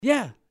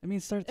Yeah. It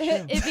means start the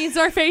show. It means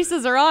our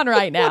faces are on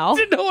right now. I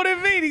didn't know what it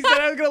meant. He said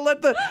I was going to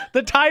let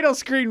the title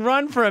screen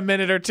run for a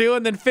minute or two,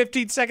 and then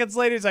 15 seconds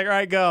later, he's like, all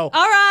right, go.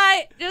 All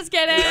right, just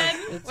kidding.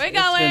 We're It's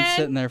going. been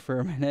sitting there for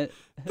a minute.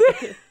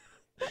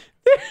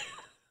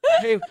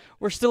 Hey,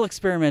 we're still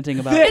experimenting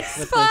about it.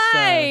 It's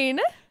fine.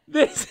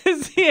 This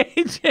is the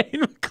AJ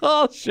and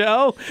McCall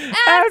show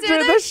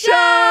After the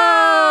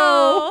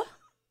show.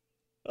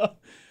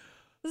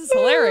 This is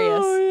hilarious.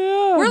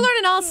 Oh, yeah. We're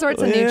learning all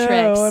sorts of new Yeah,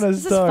 tricks. what a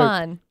This start. is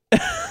fun.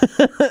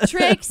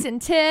 Tricks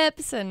and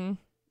tips and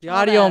The all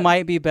audio that.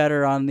 might be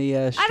better on the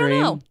I stream. don't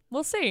know.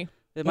 We'll see.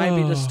 It might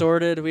be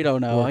distorted. We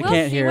don't know. I We'll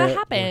can't see hear what it.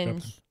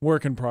 happens.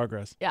 Work in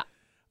progress. Yeah.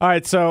 All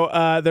right,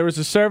 so there was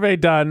a survey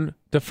done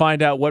to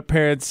find out what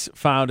parents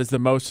found as the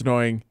most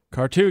annoying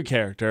cartoon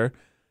character,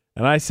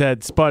 and I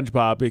said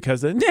SpongeBob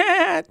because the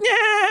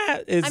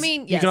is, I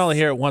mean, you yes. can only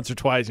hear it once or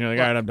twice, and you're like,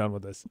 all right, I'm done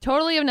with this.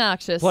 Totally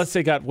obnoxious. Plus,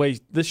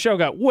 the show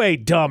got way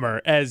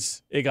dumber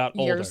as it got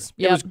older. Years.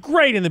 It was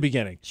great in the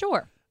beginning.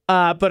 Sure.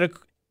 But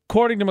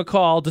according to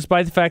McCall,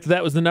 despite the fact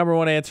that was the number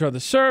one answer on the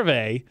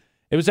survey,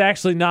 it was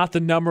actually not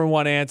the number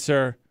one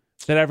answer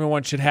that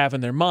everyone should have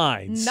in their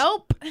minds.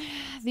 Nope.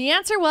 The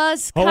answer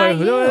was Oh, wait,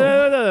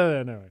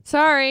 Caillou. no.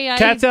 Sorry.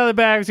 Cat's out of the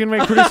bag. It's going to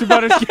make Producer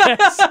Butterz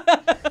guess.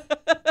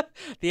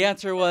 The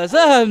answer was.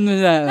 Blah, blah,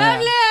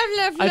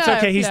 blah, It's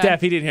okay. He's blah.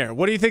 deaf. He didn't hear.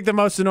 What do you think the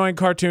most annoying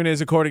cartoon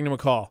is, according to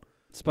McCall?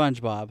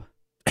 SpongeBob.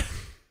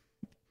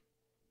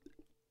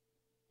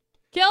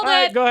 Killed All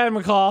right, it. go ahead,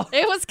 McCall.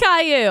 It was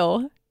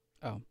Caillou.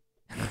 Oh.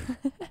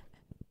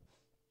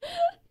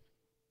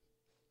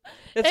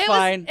 It's It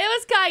fine. Was, it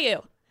was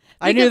Caillou.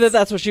 I knew because-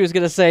 that's what she was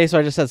going to say, so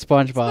I just said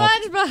SpongeBob.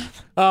 SpongeBob.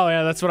 Oh,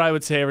 yeah, that's what I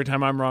would say every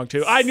time I'm wrong,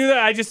 too. I knew that.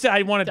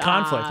 I wanted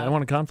conflict. I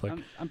wanted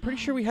conflict. I'm pretty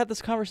sure we had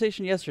this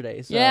conversation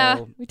yesterday. So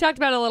Yeah, we talked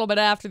about it a little bit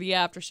after the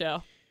after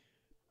show.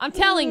 I'm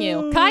telling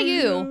you,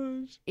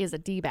 Caillou is a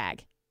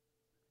D-bag.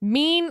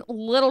 Mean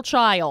little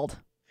child.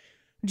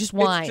 Just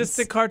whines. It's just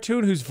a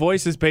cartoon whose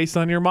voice is based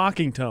on your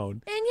mocking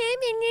tone.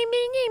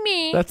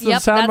 That's the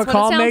Yep, sound that's what it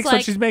McCall sounds makes when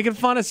like. she's making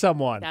fun of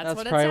someone. That's That's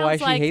what it probably why sounds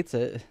she like. hates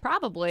it.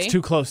 Probably. It's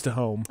too close to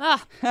home.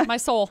 Ah, my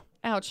soul.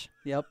 Ouch.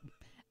 Yep.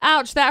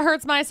 Ouch, that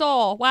hurts my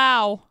soul.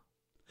 Wow.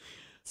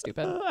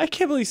 Stupid. I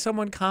can't believe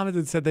someone commented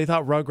and said they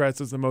thought Rugrats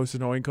was the most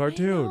annoying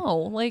cartoon. No,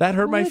 like That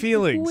hurt my who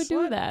feelings. would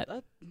do that?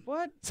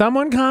 What?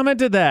 Someone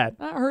commented that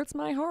That hurts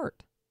my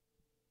heart.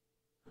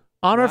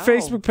 on our Wow.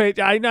 Facebook page.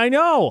 I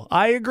know.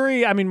 I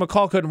agree. I mean,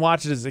 McCall couldn't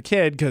watch it as a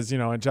kid because,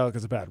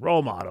 Angelica's a bad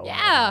role model.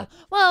 Yeah.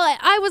 Well,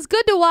 I was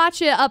good to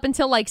watch it up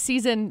until like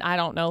season,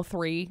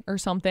 3 or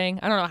something.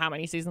 I don't know how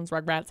many seasons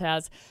Rugrats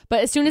has.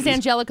 But as soon as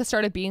Angelica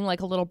started being like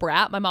a little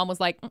brat, my mom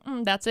was like,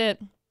 that's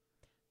it.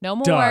 No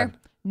more. Done.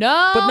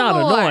 No But not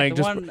more.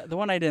 annoying. The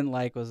one I didn't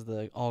like was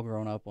the all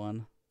grown up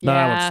one. No,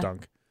 that one Yeah.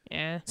 stunk.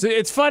 Yeah. So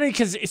it's funny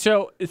because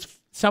it's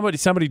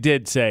somebody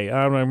did say,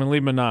 I'm going to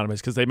leave them anonymous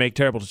because they make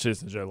terrible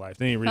decisions in their life.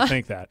 They need to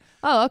rethink that.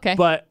 Oh, okay.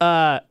 But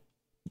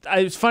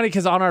it's funny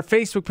because on our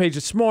Facebook page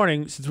this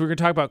morning, since we were going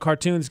to talk about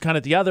cartoons kind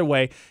of the other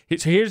way,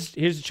 so here's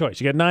the choice.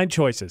 You got 9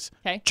 choices.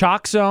 Okay.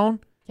 Chalk Zone,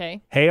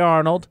 Okay. Hey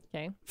Arnold,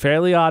 Okay.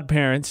 Fairly Odd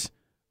Parents,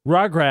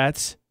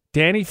 Rugrats,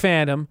 Danny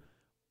Phantom,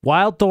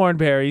 Wild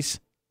Thornberrys,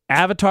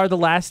 Avatar The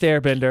Last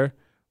Airbender,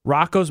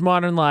 Rocko's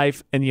Modern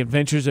Life, and The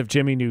Adventures of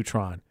Jimmy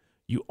Neutron.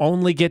 You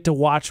only get to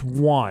watch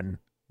one.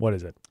 What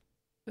is it?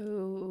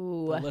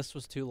 Ooh. The list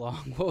was too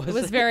long. What was It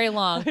was it? very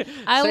long.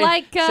 say,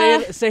 like.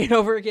 say it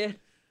over again.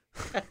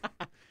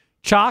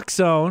 Chalk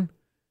Zone,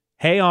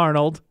 Hey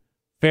Arnold,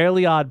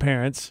 Fairly Odd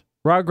Parents,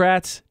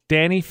 Rugrats,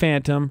 Danny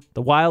Phantom,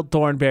 The Wild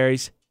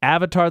Thornberrys,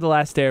 Avatar The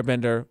Last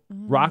Airbender,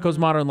 Rocko's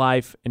Modern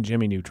Life, and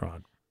Jimmy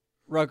Neutron.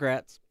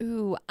 Rugrats.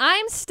 Ooh,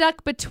 I'm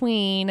stuck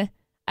between.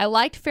 I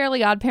liked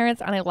Fairly Odd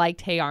Parents and I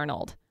liked Hey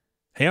Arnold.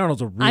 Hey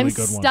Arnold's a really I'm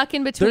good one. stuck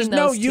in between There's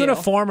no those two.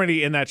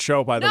 uniformity in that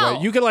show, by the No.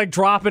 way. You can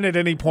drop in at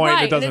any point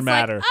Right, and it doesn't it's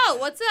matter. Like, oh,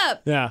 what's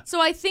up? Yeah. So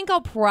I think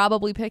I'll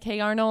probably pick Hey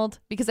Arnold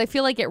because I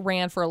feel like it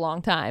ran for a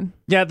long time.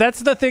 Yeah,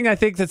 that's the thing I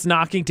think that's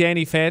knocking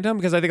Danny Phantom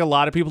because I think a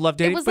lot of people love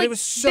Danny, but it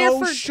was there so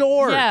for-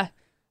 short. Yeah.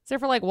 It's there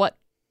for like what?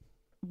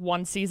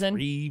 One season?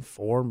 3,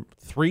 4,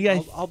 3,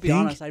 I I'll be think.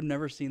 honest. I've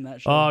never seen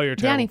that show. Oh, you're a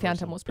terrible Danny person.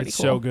 Phantom was pretty It's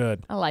cool. so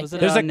good. I liked was it. it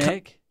There's on a co-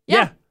 Nick?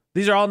 Yeah.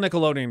 These are all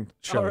Nickelodeon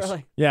shows.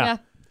 really? Yeah.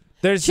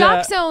 There's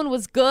Chalk Zone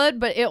was good,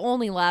 but it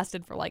only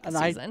lasted for like a And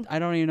season. I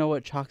don't even know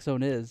what Chalk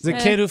Zone is. the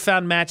kid who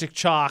found magic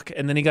chalk,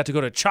 and then he got to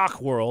go to Chalk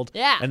World.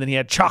 Yeah. And then he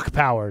had chalk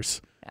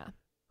powers. Yeah.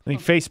 And he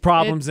faced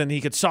problems, and he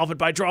could solve it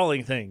by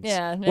drawing things.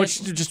 Yeah,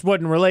 Which just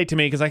wouldn't relate to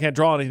me because I can't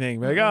draw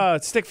anything. Like, oh,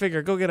 it's stick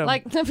figure, go get him.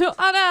 Like,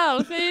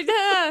 oh no,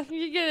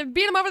 you gonna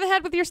beat him over the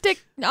head with your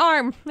stick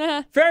arm.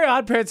 Very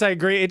Odd Parents, I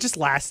agree. It just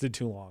lasted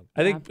too long.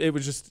 I think it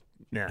was just,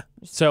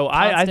 So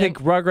I think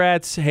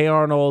Rugrats, Hey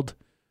Arnold,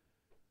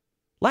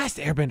 Last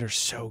Airbender's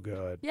so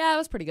good. Yeah, it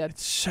was pretty good.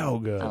 It's so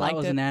good. I That liked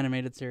was it. an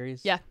animated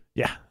series. Yeah.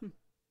 Yeah.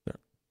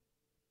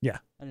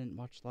 I didn't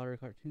watch a lot of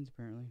cartoons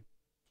apparently.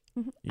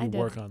 You I did.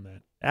 work on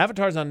that.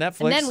 Avatar's on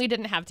Netflix. And then we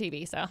didn't have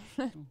TV, so.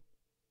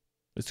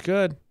 It's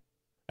good.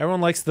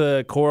 Everyone likes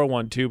the Korra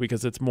one too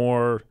because it's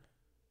more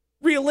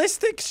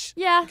realistic.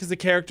 Yeah. Because the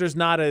character's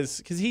not as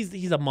because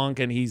he's a monk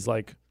and he's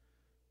like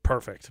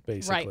perfect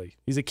basically. Right.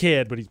 He's a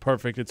kid, but he's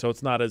perfect, and so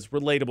it's not as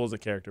relatable as a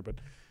character. But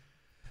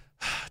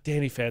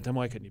Danny Phantom,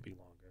 why couldn't he be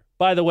longer?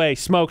 By the way,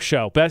 Smoke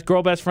Show, best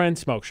friend,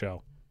 Smoke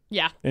Show,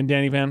 Yeah. and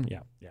Danny Phantom, yeah.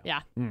 Yeah.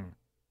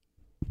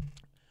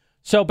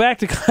 So back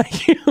to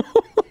Caillou.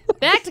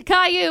 Back to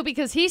Caillou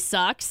because he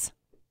sucks.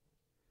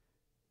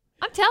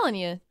 I'm telling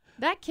you,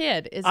 that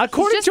kid is.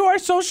 According to our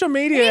social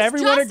media, he's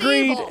everyone just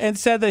agreed evil. and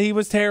said that he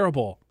was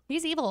terrible.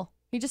 He's evil.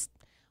 He just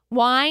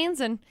whines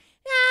and.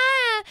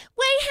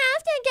 We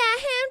have to get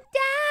him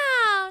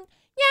down.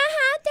 You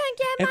have to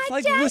get It's my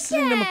like jacket.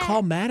 listening to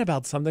McCall mad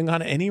about something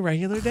on any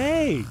regular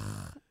day.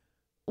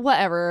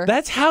 Whatever.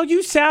 That's how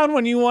you sound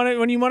when you want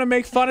to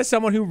make fun of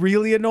someone who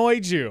really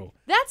annoyed you.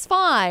 That's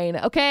fine,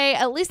 okay?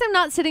 At least I'm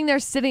not sitting there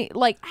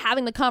like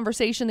having the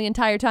conversation the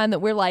entire time that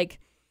we're like,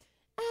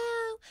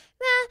 oh,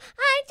 well,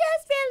 I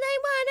just really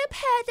want to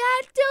pet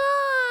that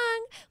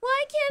dog.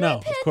 Why can't I No,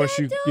 pet of course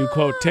that you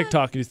quote dog?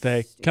 TikTok. You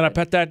say, "Can I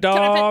pet that dog?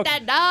 Can I pet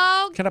that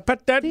dog? Can I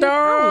pet that Dude, dog?"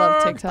 I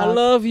love TikTok. I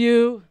love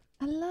you.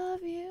 I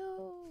love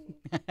you.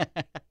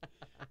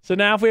 So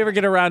now, if we ever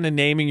get around to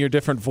naming your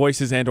different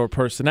voices and/or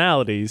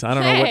personalities, I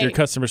don't know what your Hey.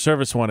 customer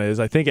service one is.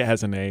 I think it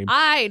has a name.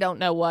 I don't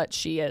know what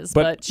she is,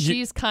 But but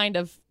she's kind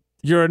of.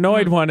 Your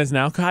annoyed one is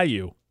now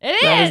Caillou. It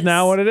is. That is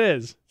now what it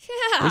is.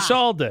 Yeah. We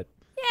solved it.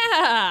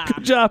 Yeah.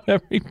 Good job,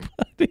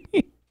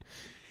 everybody.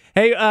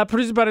 Hey,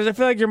 Producer Butterz, I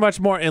feel like you're much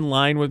more in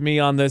line with me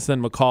on this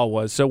than McCall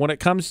was. So when it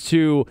comes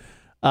to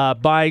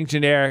buying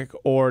generic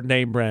or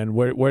name brand,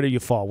 where do you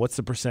fall? What's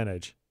the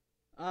percentage?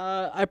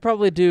 I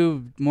probably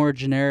do more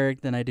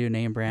generic than I do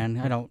name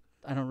brand. I don't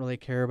really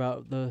care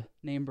about the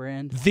name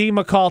brand. The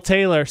McCall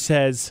Taylor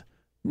says,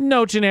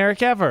 no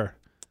generic ever.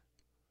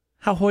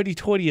 How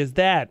hoity-toity is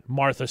that?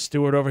 Martha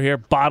Stewart over here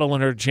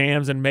bottling her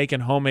jams and making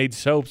homemade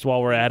soaps while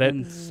we're at it.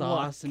 And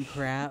sauce and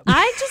crap.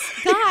 I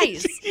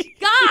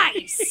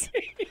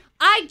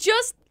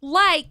just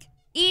like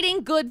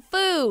eating good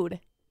food.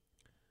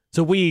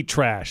 So we eat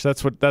trash.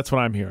 That's what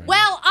I'm hearing.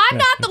 Well, I'm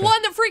Yeah, not the okay.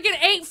 one that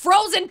freaking ate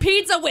frozen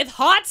pizza with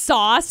hot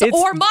sauce It's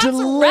or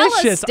mozzarella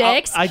delicious.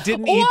 sticks. I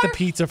didn't eat the or-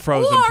 pizza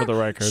frozen or for the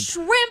record.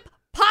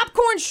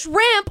 popcorn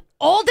shrimp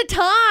all the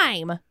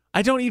time.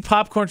 I don't eat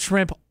popcorn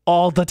shrimp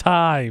all the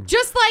time.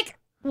 Just like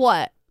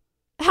what?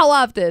 How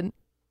often?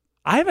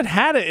 I haven't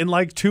had it in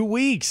like 2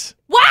 weeks.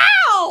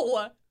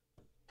 Wow!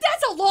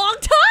 That's a long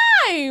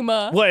time.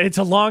 Well, it's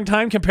a long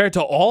time compared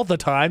to all the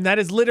time. That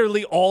is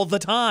literally all the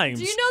time.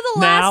 Do you know the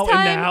last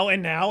time? Now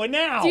and now and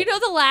now. Do you know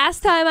the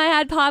last time I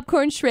had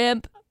popcorn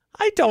shrimp?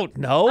 I don't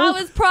know. I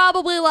was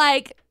probably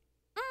like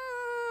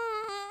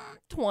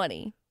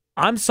 20.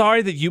 I'm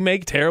sorry that you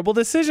make terrible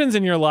decisions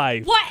in your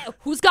life. What?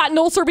 Who's got an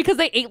ulcer because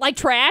they ate like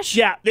trash?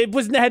 Yeah, it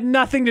had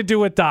nothing to do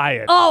with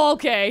diet. Oh,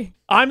 okay.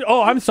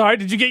 I'm sorry.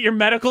 Did you get your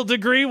medical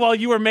degree while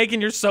you were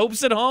making your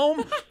soaps at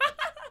home?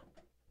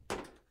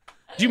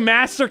 Did you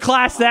master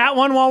class that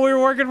one while we were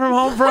working from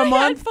home for a My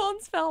month?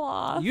 headphones fell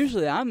off.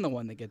 Usually I'm the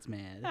one that gets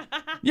mad.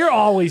 You're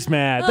always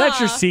mad. That's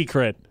your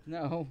secret.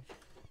 No.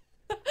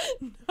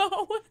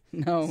 No.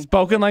 No.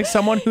 Spoken like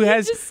someone who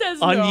has just says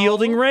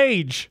unyielding no.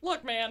 rage.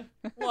 Look, man.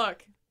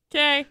 Look.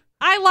 Okay.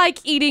 I like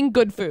eating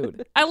good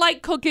food. I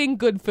like cooking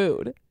good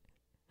food.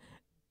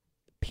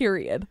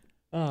 Period.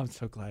 Oh, I'm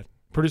so glad.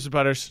 Producer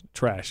Butterz,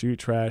 trash. You eat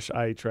trash.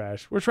 I eat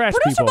trash. We're trash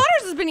Producer people.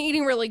 Butterz has been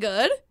eating really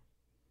good.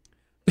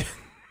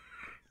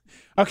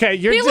 Okay,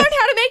 you're. He learned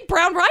how to make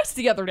brown rice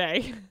the other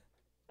day.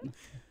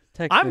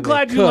 I'm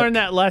glad you learned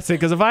that lesson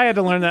because if I had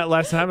to learn that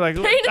lesson, I'm like,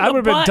 Pain in I the would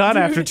have been butt, done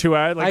dude. after 2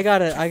 hours. Like, I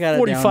got it 45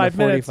 down to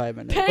minutes. 45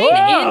 minutes. Pain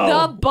in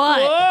the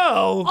butt.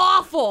 Whoa!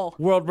 Awful.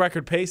 World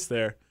record pace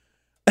there.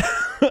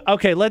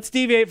 Okay, let's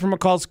deviate from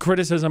McCall's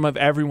criticism of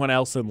everyone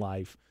else in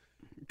life.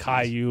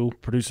 Caillou,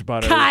 Producer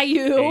Butterz,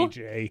 Caillou.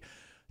 AJ.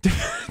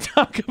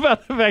 Talk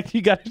about the fact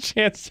you got a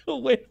chance to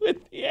win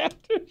with the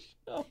after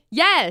show.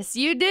 Yes,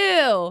 you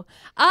do.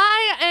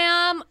 I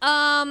am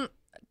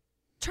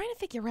trying to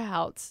figure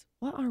out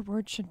what our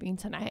word should be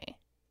tonight.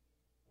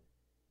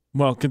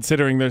 Well,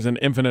 considering there's an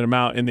infinite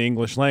amount in the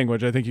English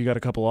language, I think you got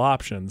a couple of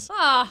options.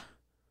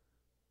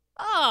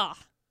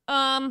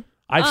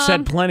 I've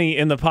said plenty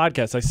in the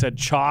podcast. I said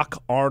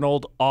Chalk,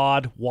 Arnold,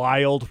 Odd,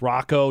 Wild,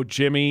 Rocco,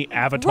 Jimmy,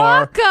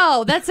 Avatar.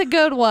 Rocco, that's a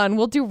good one.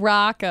 We'll do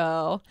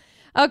Rocco.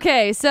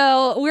 Okay,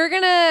 so we're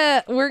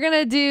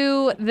gonna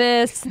do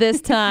this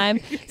time.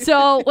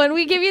 So when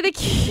we give you the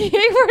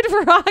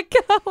keyword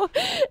Rocco,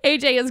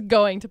 AJ is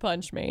going to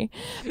punch me.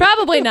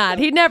 Probably not.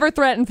 He'd never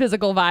threaten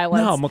physical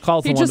violence. No,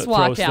 McCall's the He one just that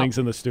throws walked out. things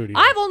in the studio.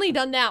 I've only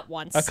done that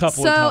once. A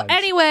couple so of times.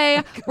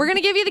 anyway, we're going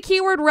to give you the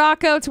keyword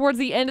Rocco towards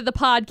the end of the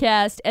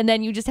podcast, and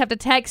then you just have to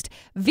text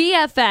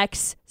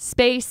VFX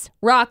space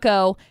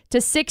Rocco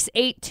to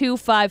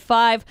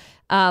 68255.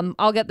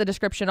 I'll get the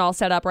description all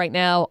set up right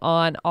now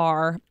on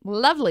our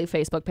lovely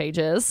Facebook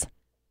pages.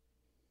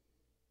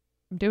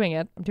 I'm doing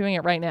it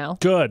right now.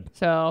 Good.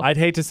 So I'd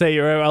hate to say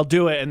I'll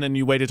do it, and then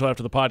you wait until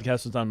after the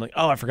podcast is done. I'm like,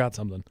 oh, I forgot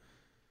something.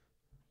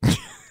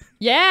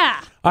 Yeah.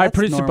 All right, That's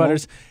Producer normal.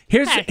 Butterz.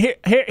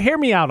 Hear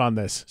me out on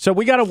this. So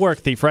we got a work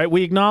thief, right?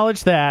 We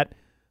acknowledge that.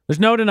 There's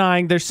no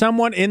denying there's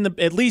someone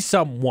at least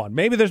someone.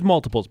 Maybe there's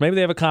multiples. Maybe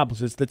they have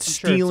accomplices that's I'm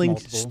sure it's stealing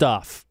multiple.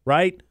 stuff,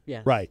 right?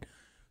 Yes. Right.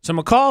 So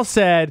McCall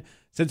said,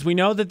 since we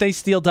know that they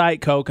steal Diet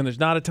Coke and there's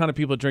not a ton of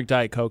people that drink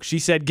Diet Coke, she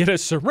said get a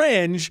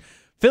syringe,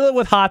 fill it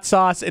with hot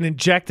sauce, and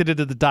inject it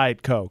into the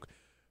Diet Coke.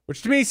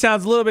 Which to me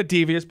sounds a little bit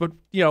devious, but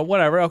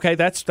whatever. Okay,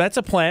 that's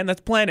a plan.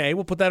 That's plan A.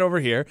 We'll put that over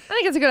here. I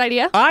think it's a good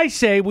idea. I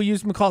say we'll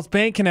use McCall's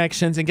bank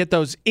connections and get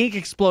those ink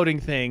exploding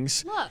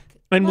things. Look.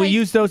 And we'll like-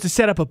 use those to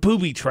set up a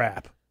booby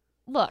trap.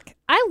 Look,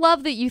 I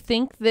love that you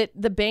think that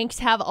the banks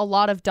have a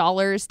lot of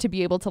dollars to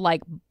be able to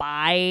like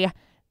buy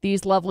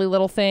these lovely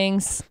little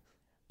things,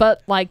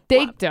 but like they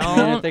I mean, if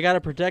don't. they got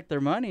to protect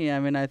their money, I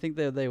mean, I think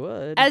that they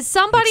would. As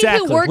somebody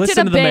Exactly. who worked Listen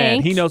at a to the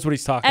bank, man. He knows what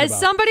he's talking as about.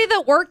 somebody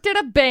that worked at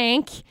a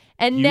bank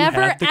and You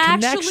never have the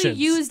actually connections.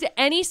 used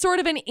any sort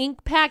of an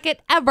ink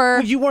packet ever.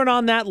 Well, you weren't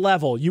on that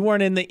level. You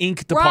weren't in the ink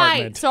Right.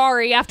 department.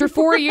 Sorry. After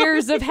 4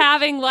 years of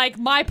having like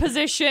my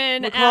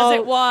position as McCall,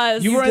 it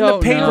was. You were in the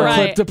don't know. paperclip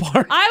Right.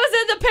 department. I was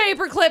in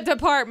the paperclip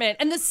department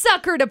and the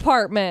sucker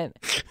department.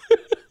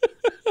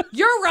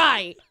 You're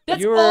right.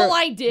 That's all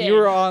I did. You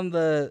were on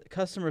the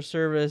customer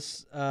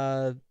service,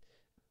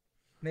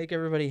 make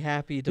everybody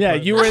happy Yeah,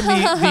 department. you were in the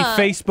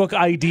Facebook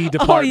ID Oh,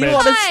 department. you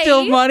want to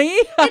steal Hi. money?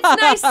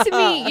 It's nice to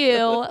meet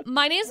you.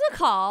 My name's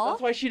McCall.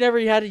 That's why she never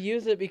had to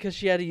use it, because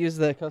she had to use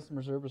the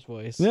customer service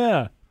voice.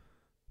 Yeah.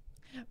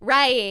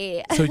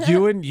 Right. So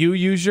you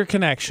use your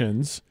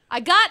connections I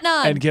got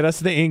none. and get us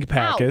the ink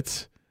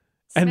packets,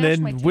 and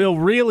Smashed my then teeth. we'll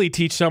really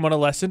teach someone a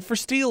lesson for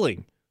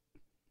stealing.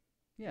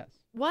 Yes.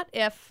 What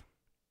if?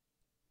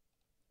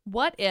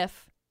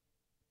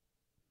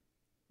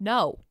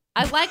 No.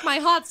 I like my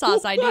hot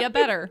sauce idea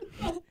better.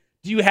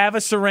 Do you have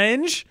a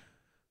syringe?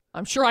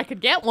 I'm sure I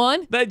could get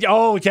one.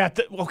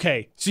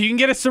 Okay. So you can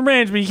get a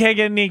syringe, but you can't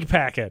get an ink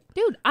packet.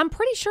 Dude, I'm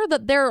pretty sure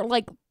that they're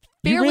like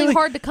You fairly really-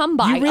 hard to come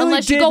by You really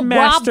unless did you go rob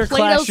master class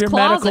Plato's your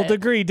closet. medical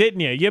degree, didn't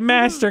you? You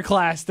master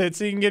classed it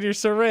so you can get your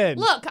syringe.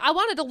 Look, I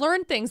wanted to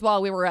learn things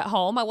while we were at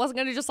home. I wasn't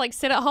going to just like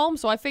sit at home,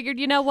 so I figured,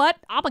 you know what?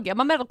 I'm going to get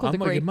my medical I'm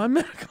gonna degree. get my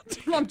medical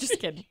degree. I'm just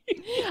kidding.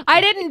 I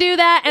didn't do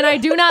that, and I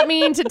do not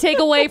mean to take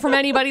away from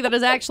anybody that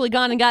has actually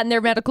gone and gotten their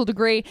medical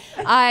degree.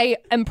 I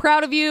am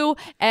proud of you,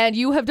 and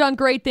you have done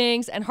great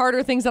things and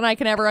harder things than I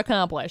can ever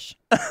accomplish.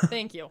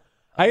 Thank you.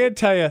 I gotta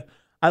tell you,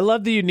 I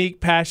love the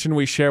unique passion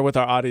we share with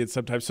our audience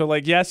sometimes. So,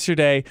 like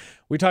yesterday,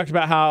 we talked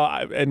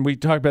about and we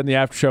talked about in the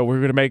after show,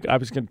 I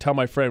was gonna tell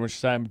my friend,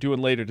 which I'm doing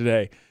later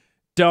today,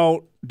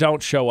 don't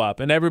show up.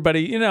 And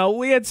everybody,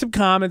 we had some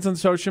comments on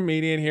social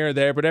media and here or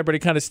there, but everybody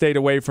kind of stayed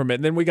away from it.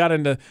 And then we got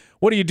into,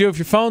 what do you do if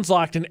your phone's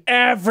locked? And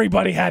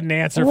everybody had an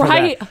answer for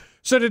Right. that.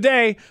 So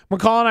today,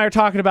 McCall and I are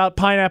talking about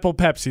pineapple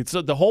Pepsi.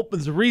 So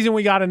there's the reason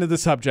we got into the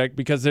subject,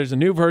 because there's a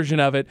new version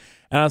of it.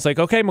 And I was like,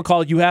 okay,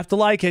 McCall, you have to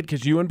like it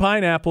because you and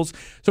pineapples.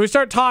 So we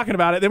start talking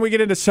about it. Then we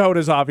get into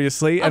sodas,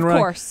 obviously. And Of we're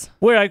course.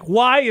 We're like,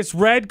 why is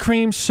red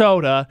cream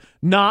soda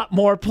not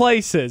more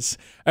places?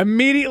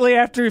 Immediately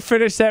after we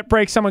finish that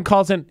break, someone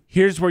calls in,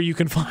 here's where you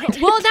can find it.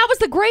 Well, that was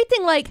the great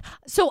thing. Like,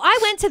 so I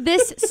went to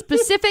this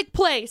specific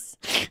place.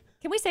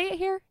 Can we say it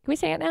here? Can we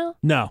say it now?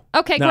 No.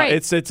 Okay, No, great.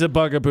 It's a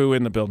bugaboo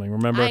in the building,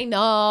 remember? I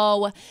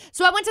know.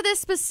 So I went to this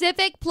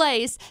specific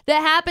place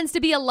that happens to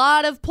be a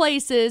lot of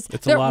places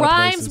It's a that lot of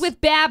rhymes places. with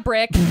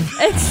Babrick.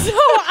 And so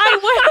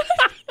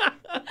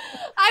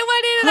I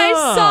went in and I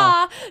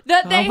saw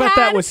that they I bet had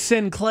that was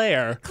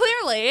Sinclair.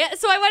 clearly.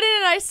 So I went in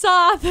and I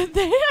saw that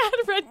they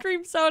had red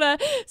cream soda.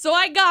 So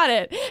I got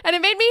it. And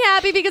it made me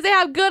happy because they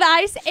have good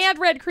ice and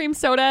red cream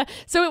soda.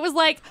 So it was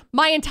like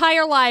my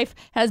entire life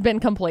has been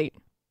complete.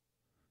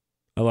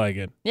 I like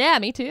it. Yeah,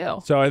 me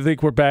too. So I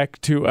think we're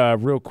back to,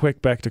 real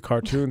quick, back to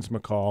cartoons,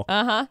 McCall.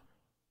 Uh-huh.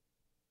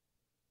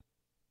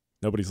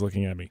 Nobody's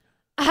looking at me.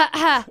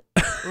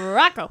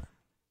 Rocco.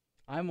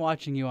 I'm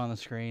watching you on the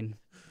screen.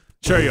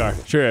 Sure you are.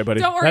 Sure you are, buddy.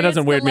 Don't worry, that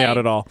doesn't it's weird me delayed. out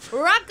at all.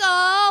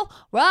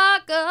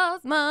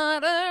 Rocco's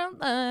Modern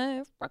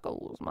Life.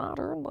 Rocco's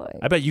Modern Life.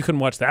 I bet you couldn't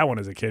watch that one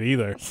as a kid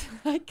either.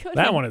 I couldn't.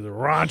 That one is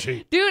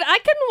raunchy. Dude, I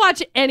couldn't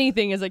watch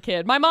anything as a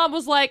kid. My mom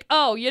was like,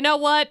 oh, you know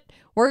what?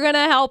 We're going to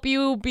help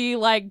you be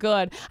like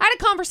good. I had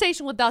a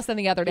conversation with Dustin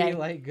the other day. Be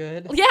like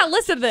good. Yeah,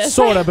 listen to this.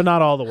 Sort of, but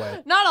not all the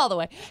way. Not all the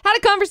way. Had a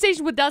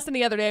conversation with Dustin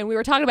the other day, and we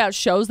were talking about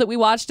shows that we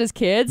watched as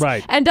kids.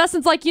 Right. And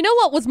Dustin's like, you know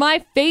what was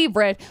my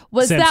favorite?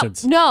 Was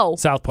Simpsons. that no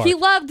South Park. He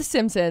loved The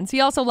Simpsons.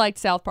 He also liked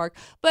South Park,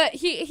 but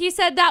he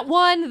said that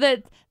one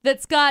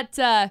that's got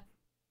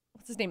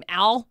what's his name,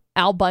 Al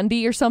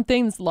Bundy or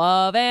something. It's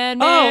love and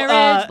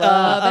marriage.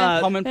 Love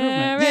and Home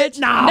Improvement. marriage.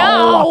 No.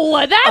 No,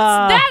 that's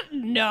that. Oh,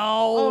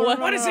 No. no,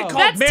 What is it no. called?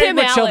 That's Married Tim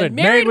with Allen. Children.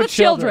 Married with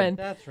Children.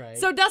 That's right.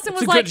 So Dustin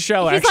It's was a like, good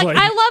show, he's actually. like,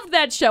 I loved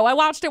that show. I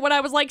watched it when I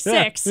was like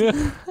 6.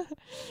 Yeah.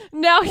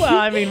 No. Well,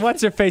 I mean,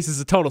 what's her face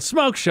is a total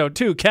smoke show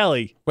too,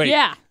 Kelly. Wait,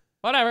 Yeah.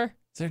 Whatever.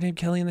 is her name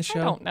Kelly in the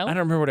show? don't know. I don't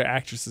remember what her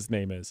actress's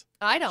name is.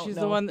 I don't she's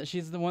know. the one.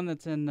 She's the one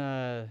that's in.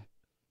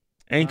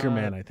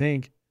 Anchorman, I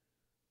think.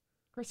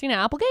 Christina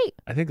Applegate.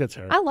 I think that's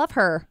her. I love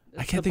her.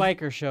 It's can't the think-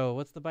 biker show.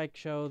 What's the bike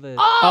show that?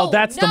 Oh,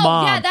 that's the no,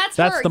 mom. Yeah, that's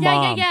That's her. the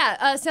mom.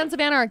 Yeah. Sons of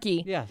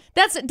Anarchy. Yeah.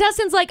 That's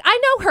Dustin's like, I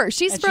know her.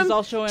 She's And from. she's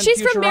also in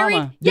she's from Futurama.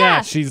 Married.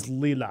 Yeah, she's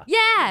Leela.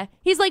 Yeah.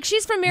 He's like,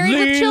 she's from Married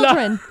with Leela.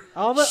 Children.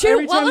 Every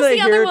Shoot, what time was that I the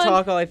hear other her one?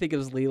 talk, all I think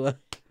is Leela.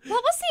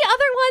 What was the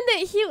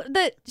other one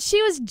that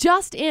she was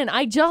just in?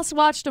 I just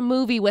watched a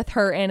movie with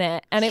her in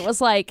it, and it was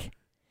like,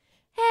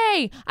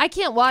 hey, I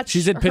can't watch.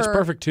 She's in Pitch her.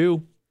 Perfect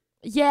too.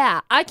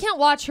 Yeah, I can't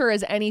watch her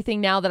as anything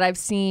now that I've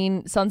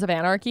seen Sons of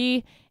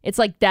Anarchy. It's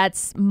like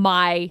that's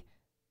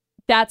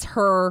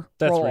her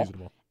That's role.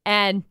 reasonable.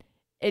 And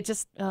it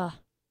just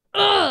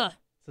It's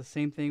the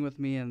same thing with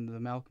me and the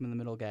Malcolm in the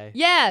Middle guy.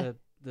 yeah,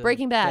 The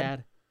Breaking Bad.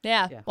 dad.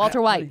 yeah, Yeah.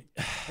 Walter White,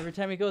 Every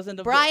time he goes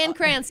into Bryan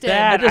Cranston.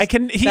 Dad,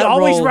 he that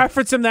always role-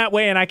 references him that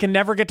way, and I can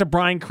never get to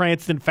Bryan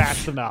Cranston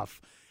fast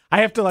enough.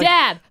 I have to like.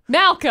 Dad,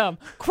 Malcolm,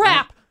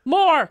 crap,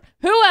 more.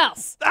 Who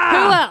else? Who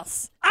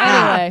else?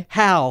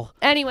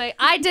 Anyway,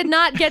 I did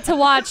not get to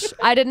watch.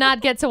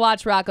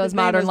 Rocco's His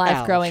name Modern is Life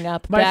Al. growing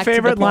up. My Back to the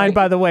favorite line, point.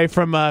 by the way,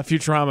 from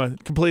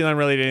Futurama, completely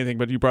unrelated to anything,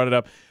 but you brought it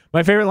up.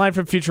 My favorite line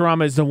from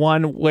Futurama is the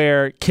one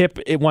where Kip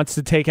wants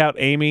to take out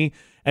Amy,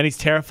 and he's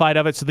terrified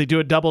of it, so they do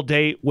a double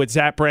date with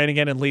Zach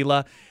Brannigan and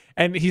Leela.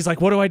 And he's like,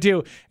 what do I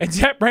do? And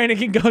Zach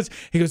Brannigan goes,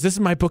 this is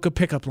my book of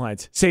pickup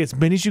lines. Say as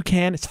many as you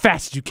can, as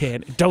fast as you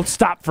can, and don't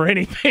stop for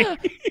anything.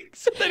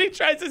 So then he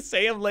tries to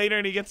say them later,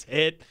 and he gets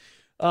hit.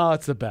 Oh,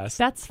 it's the best.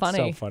 That's funny.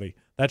 So funny.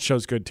 That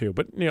show's good, too.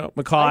 But,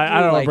 McCall, I I do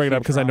don't want like to bring it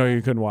up because I know Futurama.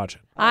 you couldn't watch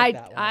it. like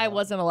that one a I lot.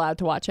 wasn't allowed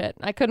to watch it.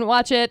 I couldn't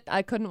watch it.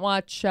 I couldn't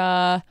watch.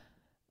 There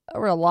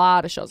were a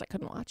lot of shows I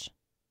couldn't watch.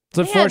 It's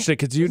unfortunate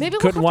because you maybe we'll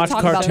couldn't have watch to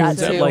talk about cartoons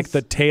that at too. like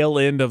the tail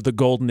end of the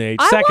golden age,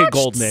 I second watched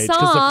golden age,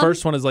 because the some.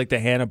 first one is like the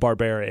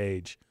Hanna-Barbera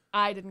age.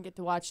 I didn't get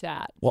to watch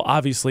that. Well,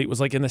 obviously it was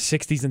like in the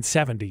 60s and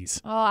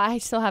 70s. Oh, I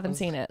still haven't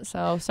seen it.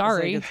 So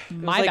sorry, It was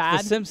my like bad.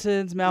 The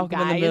Simpsons,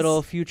 Malcolm in the guys.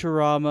 Middle,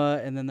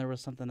 Futurama, and then there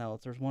was something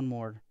else. There's one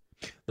more.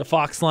 The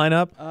Fox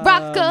lineup.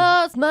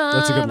 Rocco's Modern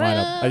That's a good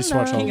lineup. I just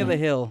watched all King of of the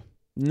Hill.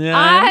 Nah,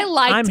 I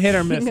liked I'm hit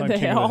or miss King on of the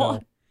King of the Hill.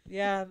 Hill.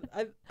 Yeah,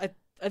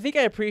 I think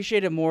I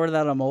appreciate it more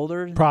that I'm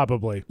older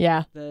Probably.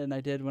 Yeah, than I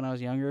did when I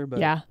was younger. But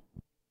yeah.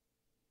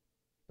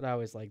 but I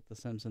always liked The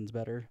Simpsons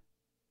better.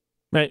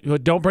 Right, well,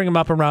 don't bring him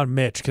up around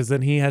Mitch because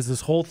then he has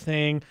this whole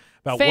thing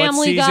about what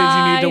Family seasons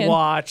Guy you need to and-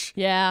 watch.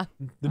 Yeah.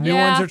 The new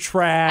Yeah. ones are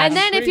trash. And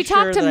then if Pretty you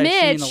talk sure to that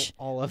I've seen Mitch,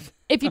 all of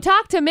if you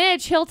talk to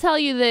Mitch, he'll tell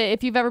you that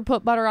if you've ever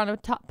put butter on a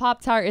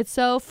Pop-Tart, it's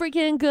so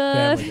freaking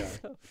Family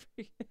good.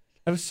 Guy.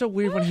 It was so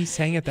weird when he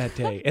sang it that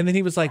day. And then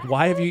he was like,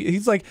 why have you...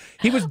 He's like,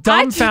 he was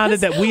dumbfounded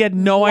that we had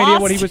no idea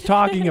what he was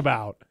talking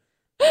about.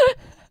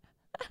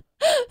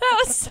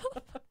 That was so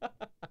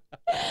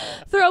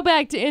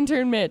throwback to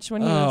intern Mitch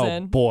when he was Oh,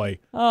 in. boy.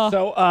 Oh.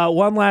 So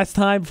one last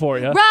time for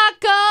you.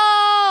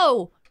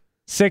 Rocco!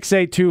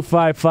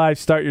 68255.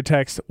 Start your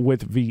text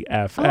with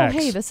VFX. Oh,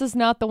 hey, this is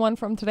not the one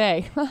from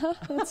today.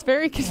 That's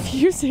very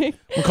confusing.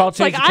 McCall changed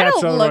like, the I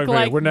text don't on look the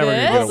like We're never going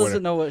to this. get a Girl winner.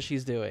 doesn't know what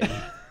she's doing.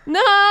 No,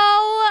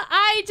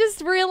 I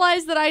just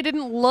realized that I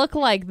didn't look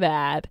like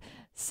that.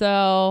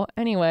 So,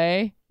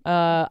 anyway,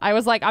 I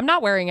was like, I'm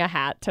not wearing a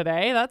hat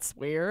today. That's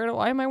weird.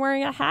 Why am I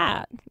wearing a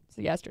hat? It's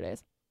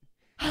yesterday's.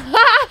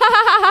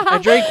 I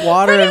drank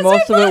water and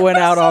most of it went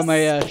out on my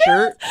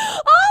shirt. All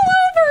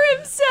over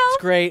himself. It's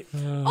great.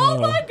 Oh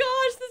my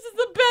gosh, this is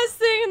the best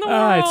thing in the All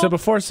world. right, so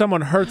before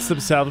someone hurts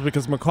themselves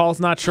because McCall's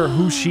not sure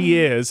who she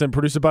is and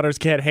Producer Butterz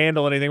can't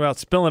handle anything without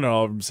spilling it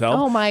all over himself,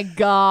 Oh my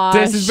gosh.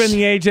 this has been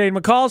the AJ and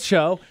McCall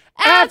Show.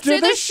 After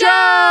the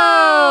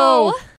show!